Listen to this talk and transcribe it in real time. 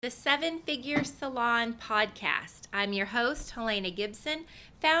The Seven Figure Salon Podcast. I'm your host, Helena Gibson,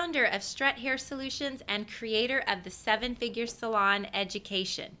 founder of Strut Hair Solutions and creator of the Seven Figure Salon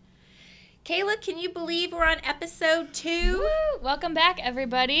Education. Kayla, can you believe we're on episode 2? Woo! Welcome back,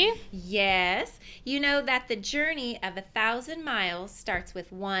 everybody. Yes. You know that the journey of 1,000 miles starts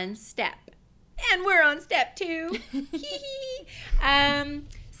with one step. And we're on step 2.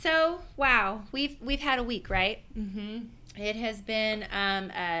 So, wow, we've had a week, right? Mm-hmm. It has been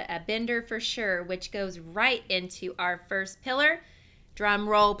a bender for sure, which goes right into our first pillar. Drum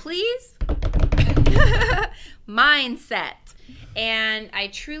roll, please. Mindset. And I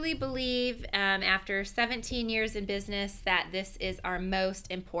truly believe after 17 years in business that this is our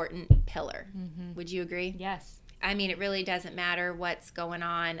most important pillar. Mm-hmm. Would you agree? Yes. I mean, it really doesn't matter what's going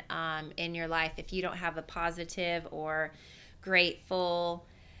on in your life. If you don't have a positive or grateful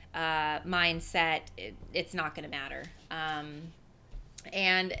mindset, it's not going to matter.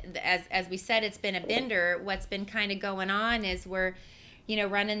 And as we said, it's been a bender. What's been kind of going on is we're,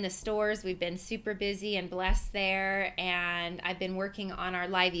 running the stores. We've been super busy and blessed there. And I've been working on our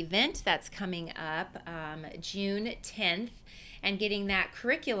live event that's coming up June 10th and getting that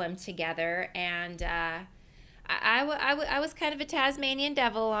curriculum together. And I was kind of a Tasmanian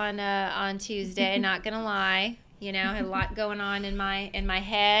devil on Tuesday, not going to lie. I had a lot going on in my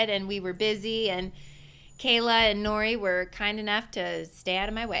head, and we were busy, and Kayla and Nori were kind enough to stay out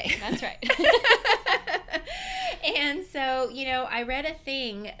of my way. That's right. And so, I read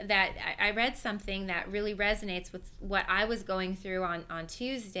I read something that really resonates with what I was going through on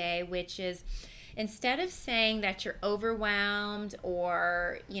Tuesday, which is instead of saying that you're overwhelmed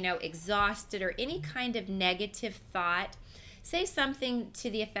or, exhausted or any kind of negative thought, say something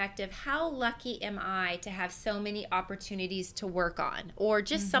to the effect of, how lucky am I to have so many opportunities to work on, or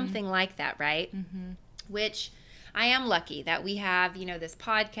just something like that, right? Mm-hmm. Which I am lucky that we have, this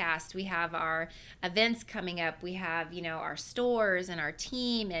podcast, we have our events coming up, we have, our stores and our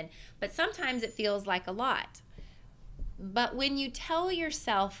team, but sometimes it feels like a lot. But when you tell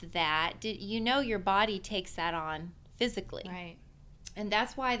yourself that, your body takes that on physically. Right. And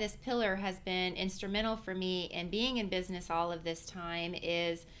that's why this pillar has been instrumental for me in being in business all of this time.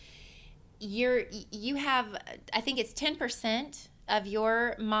 Is you have, I think it's 10% of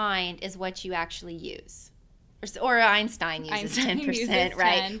your mind is what you actually use. Or Einstein uses 10%,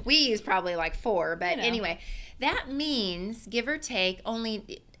 right? 10. We use probably like 4, but anyway, that means, give or take,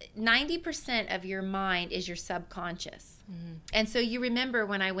 only 90% of your mind is your subconscious. Mm-hmm. And so you remember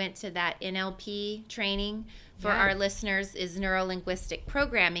when I went to that NLP training for our listeners is neuro-linguistic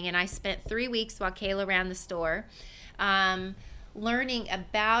programming, and I spent 3 weeks while Kayla ran the store learning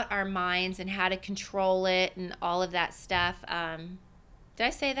about our minds and how to control it and all of that stuff. Did I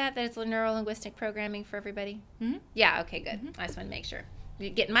say that it's neuro-linguistic programming for everybody? Mm-hmm. Yeah, okay, good. Mm-hmm. I just want to make sure.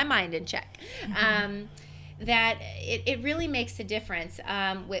 Getting my mind in check. Mm-hmm. That it really makes a difference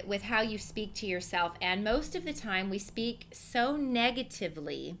with how you speak to yourself. And most of the time we speak so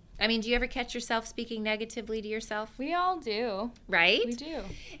negatively. I mean, do you ever catch yourself speaking negatively to yourself? We all do. Right? We do.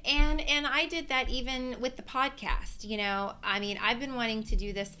 And I did that even with the podcast. I mean, I've been wanting to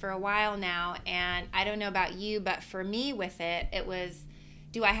do this for a while now, and I don't know about you, but for me with it was,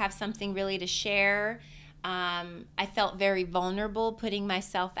 do I have something really to share? I felt very vulnerable putting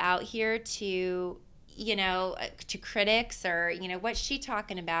myself out here to critics, or, what's she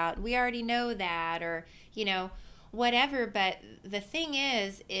talking about? We already know that, or, whatever. But the thing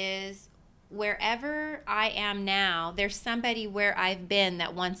is wherever I am now, there's somebody where I've been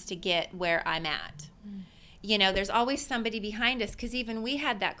that wants to get where I'm at. There's always somebody behind us, because even we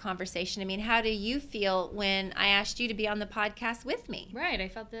had that conversation. I mean, how do you feel when I asked you to be on the podcast with me? Right. I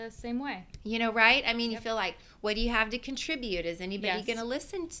felt the same way. Right? I mean, You feel like, what do you have to contribute? Is anybody going to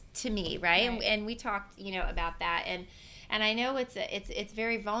listen to me? Right? And we talked, about that. And I know it's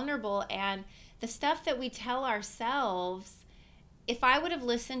very vulnerable. And the stuff that we tell ourselves, if I would have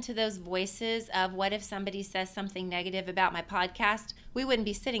listened to those voices of what if somebody says something negative about my podcast, we wouldn't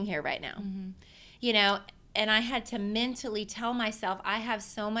be sitting here right now. Mm-hmm. And I had to mentally tell myself I have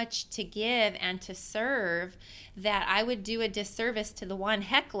so much to give and to serve that I would do a disservice to the one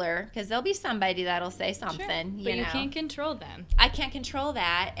heckler, because there'll be somebody that'll say something. Sure. But you can't control them. I can't control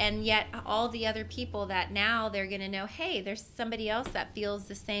that. And yet all the other people that now they're going to know, hey, there's somebody else that feels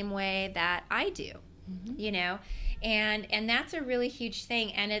the same way that I do, And that's a really huge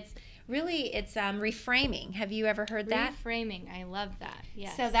thing. And it's reframing. Have you ever heard that? Reframing. I love that.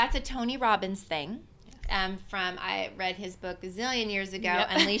 Yes. So that's a Tony Robbins thing. I read his book a zillion years ago,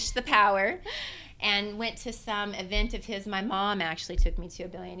 Unleash the Power. and went to some event of his. My mom actually took me to a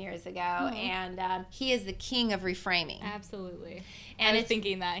billion years ago, and he is the king of reframing. Absolutely. And I was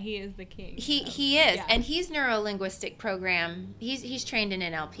thinking that he is the king. He is, and he's neuro-linguistic program. He's trained in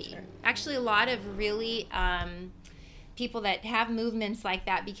NLP. Sure. Actually, a lot of really people that have movements like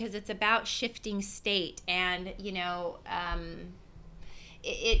that, because it's about shifting state, and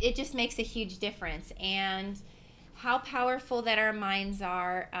it just makes a huge difference. And how powerful that our minds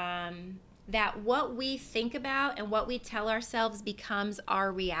are. That what we think about and what we tell ourselves becomes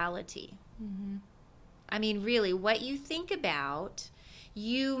our reality. Mm-hmm. I mean, really, what you think about,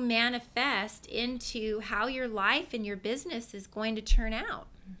 you manifest into how your life and your business is going to turn out.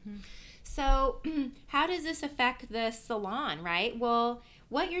 Mm-hmm. So how does this affect the salon, right? Well,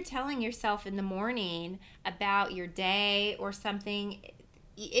 what you're telling yourself in the morning about your day or something,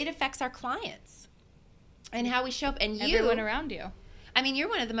 it affects our clients and how we show up. And everyone around you. I mean, you're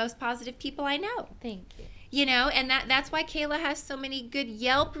one of the most positive people I know. Thank you. You know, and that's why Kayla has so many good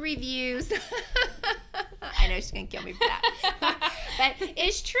Yelp reviews. I know she's going to kill me for that. But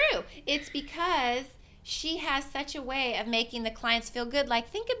it's true. It's because she has such a way of making the clients feel good. Like,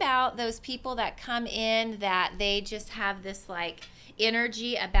 think about those people that come in that they just have this, like,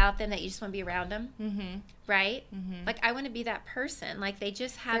 energy about them that you just want to be around them. Mm-hmm. Right? Mm-hmm. Like, I want to be that person. Like, they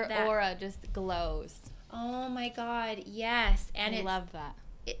just have Their aura just glows. Oh, my God. Yes. And I love that.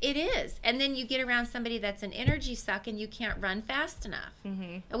 It is. And then you get around somebody that's an energy suck and you can't run fast enough. Mm-hmm.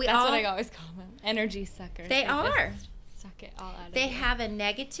 And that's what I always call them. Energy suckers. They are. Suck it all out of They you. have a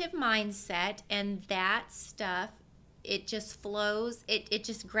negative mindset, and that stuff, it just flows. It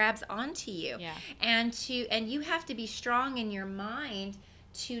just grabs onto you. Yeah. And you have to be strong in your mind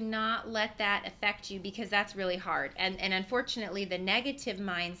to not let that affect you, because that's really hard. And unfortunately, the negative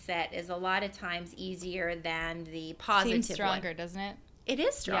mindset is a lot of times easier than the positive. Seems stronger, one. Doesn't it? It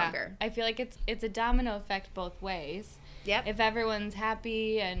is stronger. Yeah. I feel like it's a domino effect both ways. Yep. If everyone's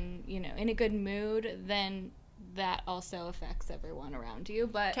happy and, in a good mood, then that also affects everyone around you.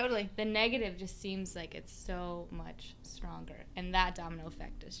 But totally. The negative just seems like it's so much stronger. And that domino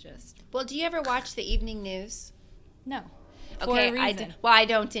effect is just... Well, do you ever watch the evening news? No. Okay, I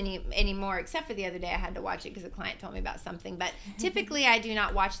don't anymore, except for the other day I had to watch it because a client told me about something. But typically I do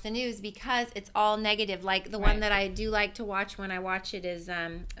not watch the news because it's all negative. Like the one that I do like to watch when I watch it is,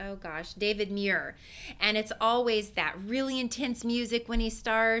 David Muir. And it's always that really intense music when he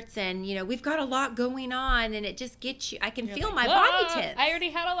starts, and, we've got a lot going on, and it just gets you. I can feel my body tense. I already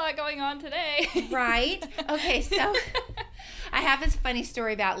had a lot going on today. Right? Okay, so... I have this funny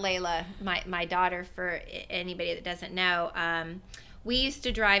story about Layla, my daughter, for anybody that doesn't know. We used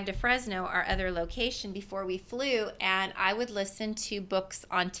to drive to Fresno, our other location, before we flew, and I would listen to books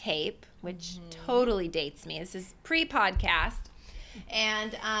on tape, which totally dates me. This is pre-podcast.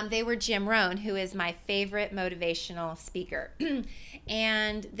 And they were Jim Rohn, who is my favorite motivational speaker.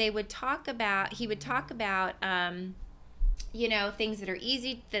 And he would talk about things that are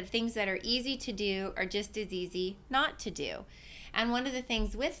easy. The things that are easy to do are just as easy not to do. And one of the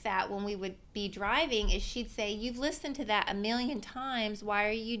things with that, when we would be driving, is she'd say, "You've listened to that 1,000,000 times. Why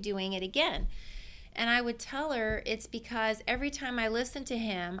are you doing it again?" And I would tell her, it's because every time I listen to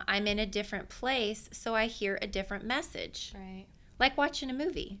him, I'm in a different place, so I hear a different message. Right. Like watching a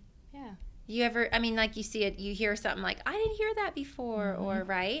movie. Yeah. You ever, like you see it, you hear something like, I didn't hear that before, or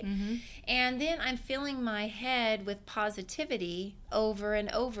right? Mm-hmm. And then I'm filling my head with positivity over and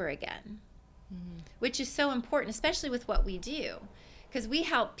over again, which is so important, especially with what we do. Because we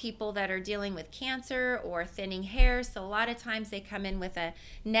help people that are dealing with cancer or thinning hair, so a lot of times they come in with a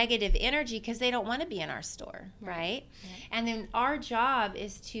negative energy because they don't want to be in our store, right? And then our job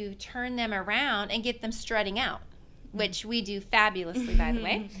is to turn them around and get them strutting out, which we do fabulously, by the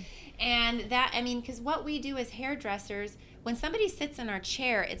way. And that, because what we do as hairdressers, when somebody sits in our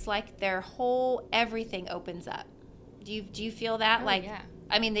chair, it's like their whole everything opens up. Do you feel that? Oh, yeah.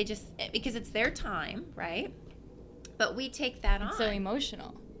 They just, because it's their time, right? But we take that on. It's so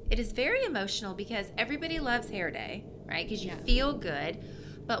emotional. It is very emotional because everybody loves hair day, right? Because you feel good.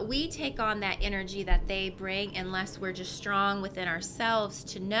 But we take on that energy that they bring unless we're just strong within ourselves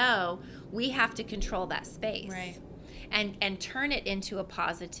to know we have to control that space. Right. And turn it into a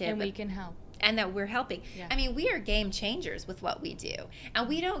positive. And we can help. And that we're helping. Yeah. We are game changers with what we do. And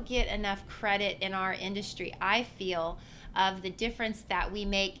we don't get enough credit in our industry, I feel, of the difference that we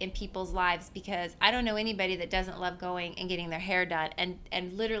make in people's lives, because I don't know anybody that doesn't love going and getting their hair done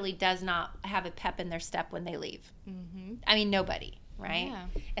and literally does not have a pep in their step when they leave. Mm-hmm. Nobody, right? Yeah.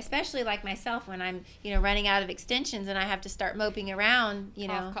 Especially like myself when I'm, running out of extensions and I have to start moping around,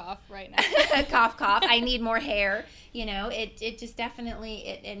 Cough, cough right now. cough, cough. I need more hair. It just definitely,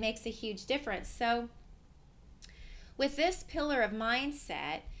 it makes a huge difference. So with this pillar of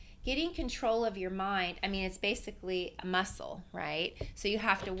mindset, getting control of your mind, it's basically a muscle, right? So you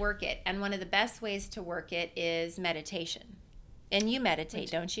have to work it. And one of the best ways to work it is meditation. And you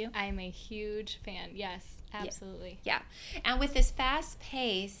meditate, don't you? I'm a huge fan. Yes, absolutely. Yeah. And with this fast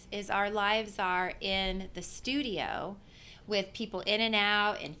pace as our lives are in the studio with people in and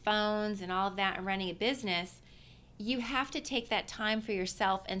out and phones and all of that and running a business, you have to take that time for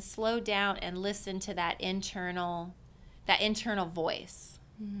yourself and slow down and listen to that internal voice.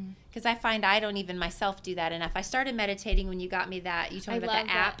 Because I find I don't even myself do that enough. I started meditating when you got me that. You told me about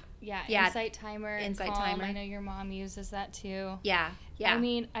the app. Yeah, Insight Timer. Insight Calm. Timer. I know your mom uses that too. Yeah.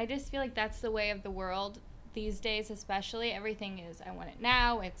 I just feel like that's the way of the world these days, especially. Everything is, I want it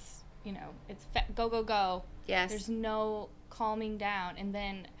now. It's, it's go, go, go. Yes. There's no calming down. And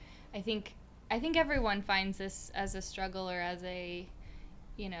then I think everyone finds this as a struggle or as a,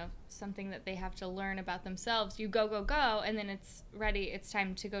 something that they have to learn about themselves. You go, go, go, and then it's ready. It's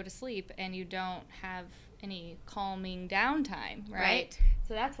time to go to sleep, and you don't have any calming down time, right?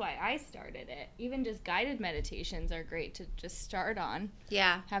 So that's why I started it. Even just guided meditations are great to just start on.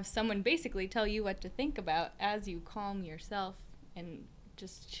 Yeah. Have someone basically tell you what to think about as you calm yourself and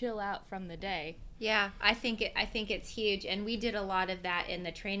just chill out from the day. Yeah, I think it's huge, and we did a lot of that in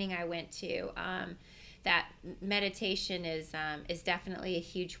the training I went to. That meditation is definitely a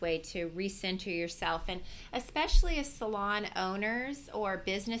huge way to recenter yourself, and especially as salon owners or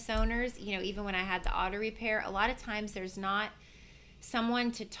business owners, even when I had the auto repair, a lot of times there's not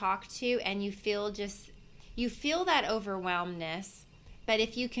someone to talk to, and you feel that overwhelmness. But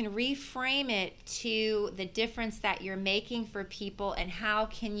if you can reframe it to the difference that you're making for people and how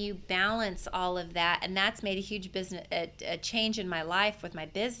can you balance all of that, and that's made a huge a change in my life with my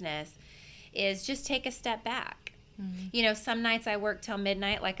business, is just take a step back. Mm-hmm. Some nights I work till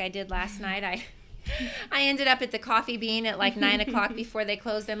midnight like I did last night. I ended up at the Coffee Bean at like 9 o'clock before they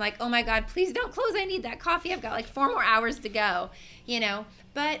closed. I'm like, oh my God, please don't close. I need that coffee. I've got like 4 more hours to go,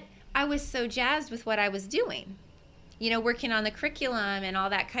 But I was so jazzed with what I was doing, working on the curriculum and all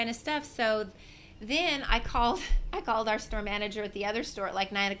that kind of stuff. So then I called our store manager at the other store at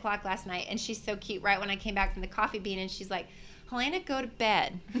like 9 o'clock last night, and she's so cute right when I came back from the Coffee Bean, and she's like, Helena, go to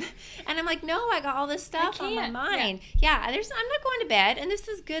bed. And I'm like, no, I got all this stuff on my mind. Yeah, I'm not going to bed, and this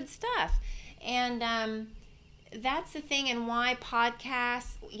is good stuff. And that's the thing, and why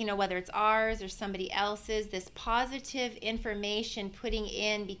podcasts, whether it's ours or somebody else's, this positive information putting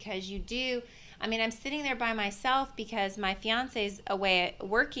in, because you do. I'm sitting there by myself because my fiance's away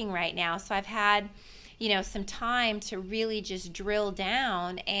working right now, so I've had, some time to really just drill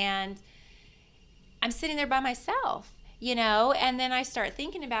down, and I'm sitting there by myself. And then I start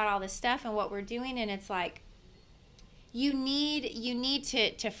thinking about all this stuff and what we're doing, and it's like you need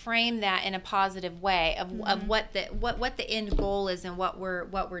to frame that in a positive way of what the end goal is and what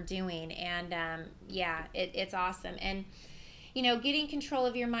we're doing, and it's awesome. And getting control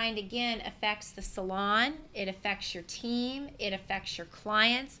of your mind again affects the salon, it affects your team, it affects your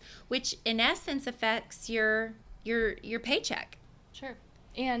clients, which in essence affects your paycheck. Sure.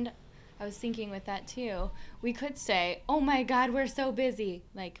 And I was thinking with that too, we could say, oh my God, we're so busy,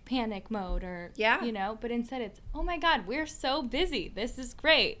 like panic mode, or, but instead it's, oh my God, we're so busy. This is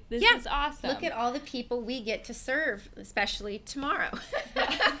great. This is awesome. Look at all the people we get to serve, especially tomorrow.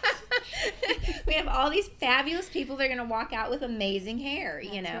 We have all these fabulous people that are going to walk out with amazing hair,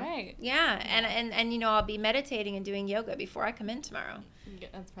 That's right. Yeah. And I'll be meditating and doing yoga before I come in tomorrow.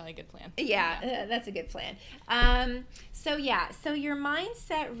 That's probably a good plan. Yeah. That's a good plan. So your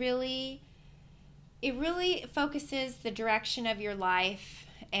mindset really focuses the direction of your life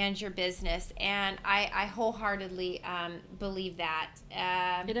and your business, and I wholeheartedly believe that.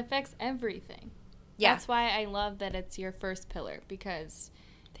 It affects everything. Yeah. That's why I love that it's your first pillar, because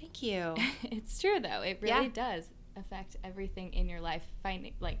thank you. It's true though. It really does affect everything in your life,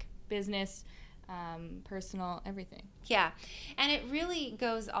 finding like business, personal, everything. Yeah. And it really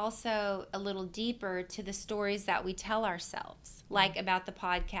goes also a little deeper to the stories that we tell ourselves, like about the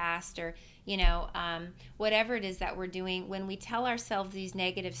podcast or, whatever it is that we're doing. When we tell ourselves these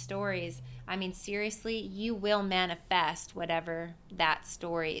negative stories, seriously, you will manifest whatever that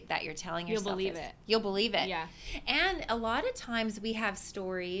story that you're telling yourself You'll believe is. it. You'll believe it. Yeah. And a lot of times we have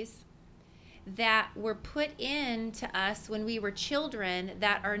stories that were put into us when we were children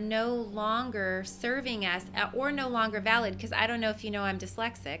that are no longer serving us or no longer valid, because I don't know if you know I'm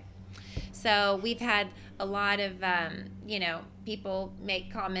dyslexic. So we've had a lot of, people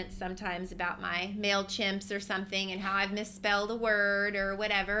make comments sometimes about my MailChimps or something and how I've misspelled a word or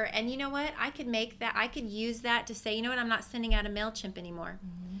whatever. And you know what? I could use that to say, you know what? I'm not sending out a MailChimp anymore.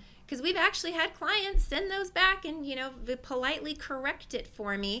 Because we've actually had clients send those back and, politely correct it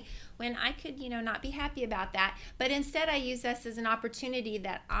for me when I could, not be happy about that. But instead I use this as an opportunity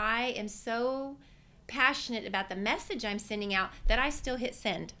that I am so passionate about the message I'm sending out that I still hit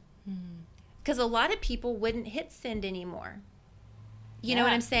send. Because a lot of people wouldn't hit send anymore. You know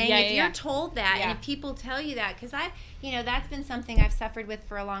what I'm saying? If you're told that, and if people tell you that, because that's been something I've suffered with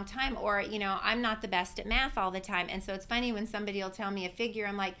for a long time, or, I'm not the best at math all the time. And so it's funny when somebody will tell me a figure,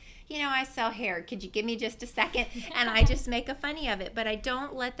 I'm like, I sell hair. Could you give me just a second? And I just make a funny of it. But I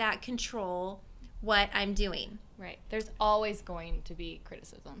don't let that control what I'm doing. Right. There's always going to be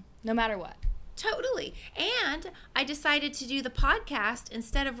criticism, no matter what. Totally. And I decided to do the podcast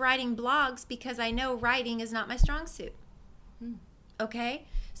instead of writing blogs because I know writing is not my strong suit. Okay?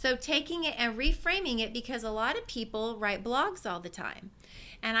 So taking it and reframing it, because a lot of people write blogs all the time.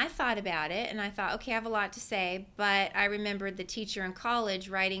 And I thought about it and I thought, okay, I have a lot to say, but I remembered the teacher in college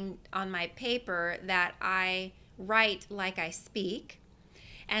writing on my paper that I write like I speak.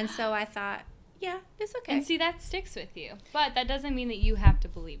 And so I thought, yeah, it's okay. And see, that sticks with you. But that doesn't mean that you have to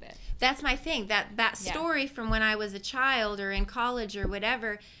believe it. That's my thing. That story from when I was a child or in college or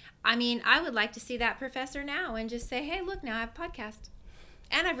whatever, I mean, I would like to see that professor now and just say, hey, look, now I have a podcast.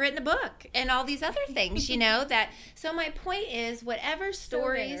 And I've written a book and all these other things, that. So my point is, whatever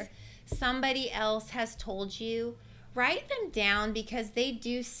stories somebody else has told you, write them down because they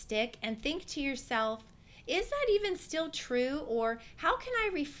do stick, and think to yourself, is that even still true, or how can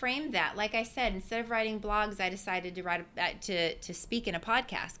I reframe that? Like I said, instead of writing blogs, I decided to write to speak in a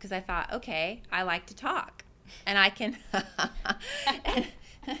podcast because I thought, okay, I like to talk, and I can.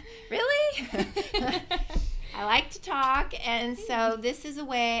 Really? I like to talk, and so this is a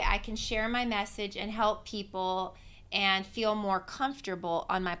way I can share my message and help people and feel more comfortable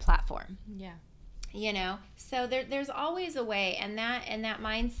on my platform. Yeah. So there's always a way, and that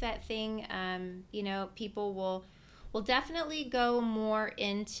mindset thing, people will definitely go more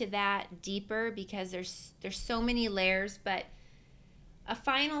into that deeper because there's so many layers. But a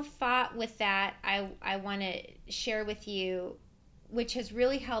final thought with that I want to share with you, which has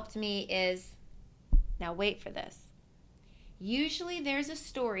really helped me, is, now wait for this. Usually there's a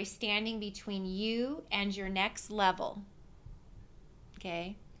story standing between you and your next level.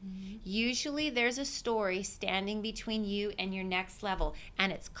 Okay? Usually there's a story standing between you and your next level,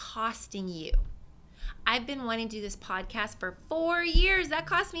 and it's costing you. I've been wanting to do this podcast for 4 years. That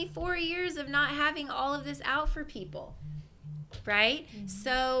cost me 4 years of not having all of this out for people. Right?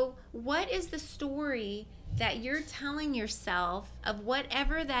 So what is the story that you're telling yourself of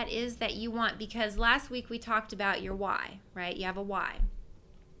whatever that is that you want? Because last week we talked about your why, right? You have a why.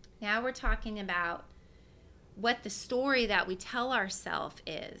 Now we're talking about what the story that we tell ourselves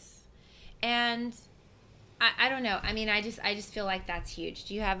is. And I don't know. I mean, I just feel like that's huge.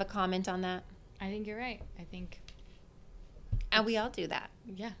 Do you have a comment on that? I think you're right. I think. And we all do that.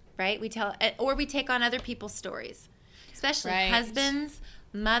 Yeah. Right? We take on other people's stories, especially husbands,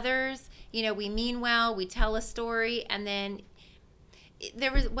 mothers. We mean well, we tell a story, and then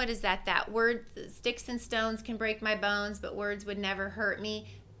there was, what is that word, sticks and stones can break my bones, but words would never hurt me.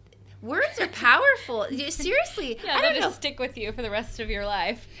 Words are powerful. Seriously. Yeah, I don't know. Stick with you for the rest of your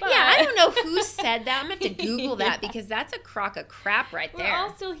life. But. Yeah, I don't know who said that. I'm going to have to Google that because that's a crock of crap right there. We're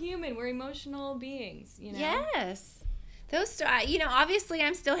all still human. We're emotional beings, Yes. Those, obviously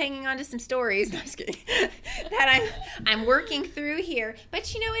I'm still hanging on to some stories. No, I'm just kidding. That I'm working through here.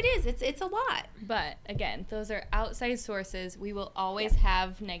 But it is. It's a lot. But again, those are outside sources. We will always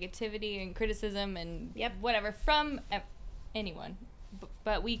have negativity and criticism and whatever from anyone.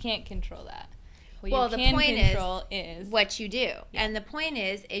 But we can't control that. What the point is what you do. Yeah. And the point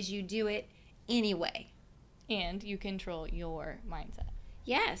is you do it anyway. And you control your mindset.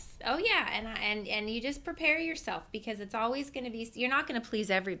 Yes. Oh, yeah. And you just prepare yourself because it's always going to be, you're not going to please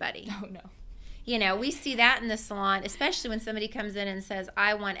everybody. Oh, no. We see that in the salon, especially when somebody comes in and says,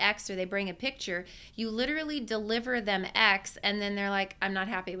 I want X, or they bring a picture. You literally deliver them X, and then they're like, I'm not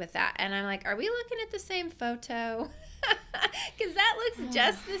happy with that. And I'm like, are we looking at the same photo? Because that looks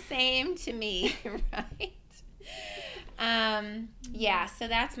just the same to me, right? So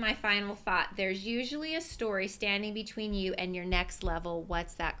that's my final thought. There's usually a story standing between you and your next level.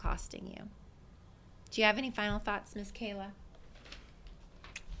 What's that costing you? Do you have any final thoughts, Miss Kayla?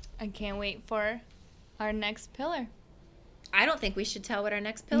 I can't wait for our next pillar. I don't think we should tell what our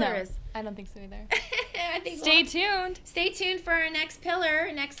next pillar is. I don't think so either. I think Stay tuned. Stay tuned for our next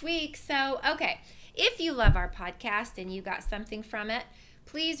pillar next week. So, okay. If you love our podcast and you got something from it,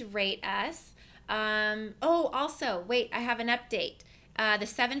 please rate us. Also, wait, I have an update. The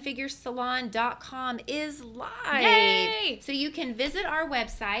sevenfiguresalon.com is live. Yay! So you can visit our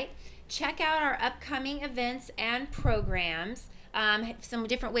website, check out our upcoming events and programs, some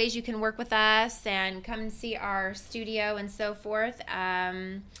different ways you can work with us and come and see our studio and so forth.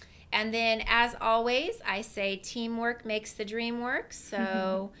 And then, as always, I say teamwork makes the dream work.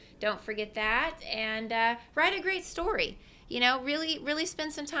 So don't forget that. And write a great story. Really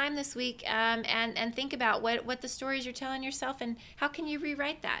spend some time this week and think about what the stories you're telling yourself and how can you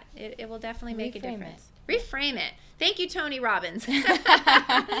rewrite that. It will definitely make a difference. Reframe it. Thank you, Tony Robbins. All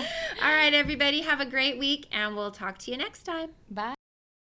right, everybody, have a great week, and we'll talk to you next time. Bye.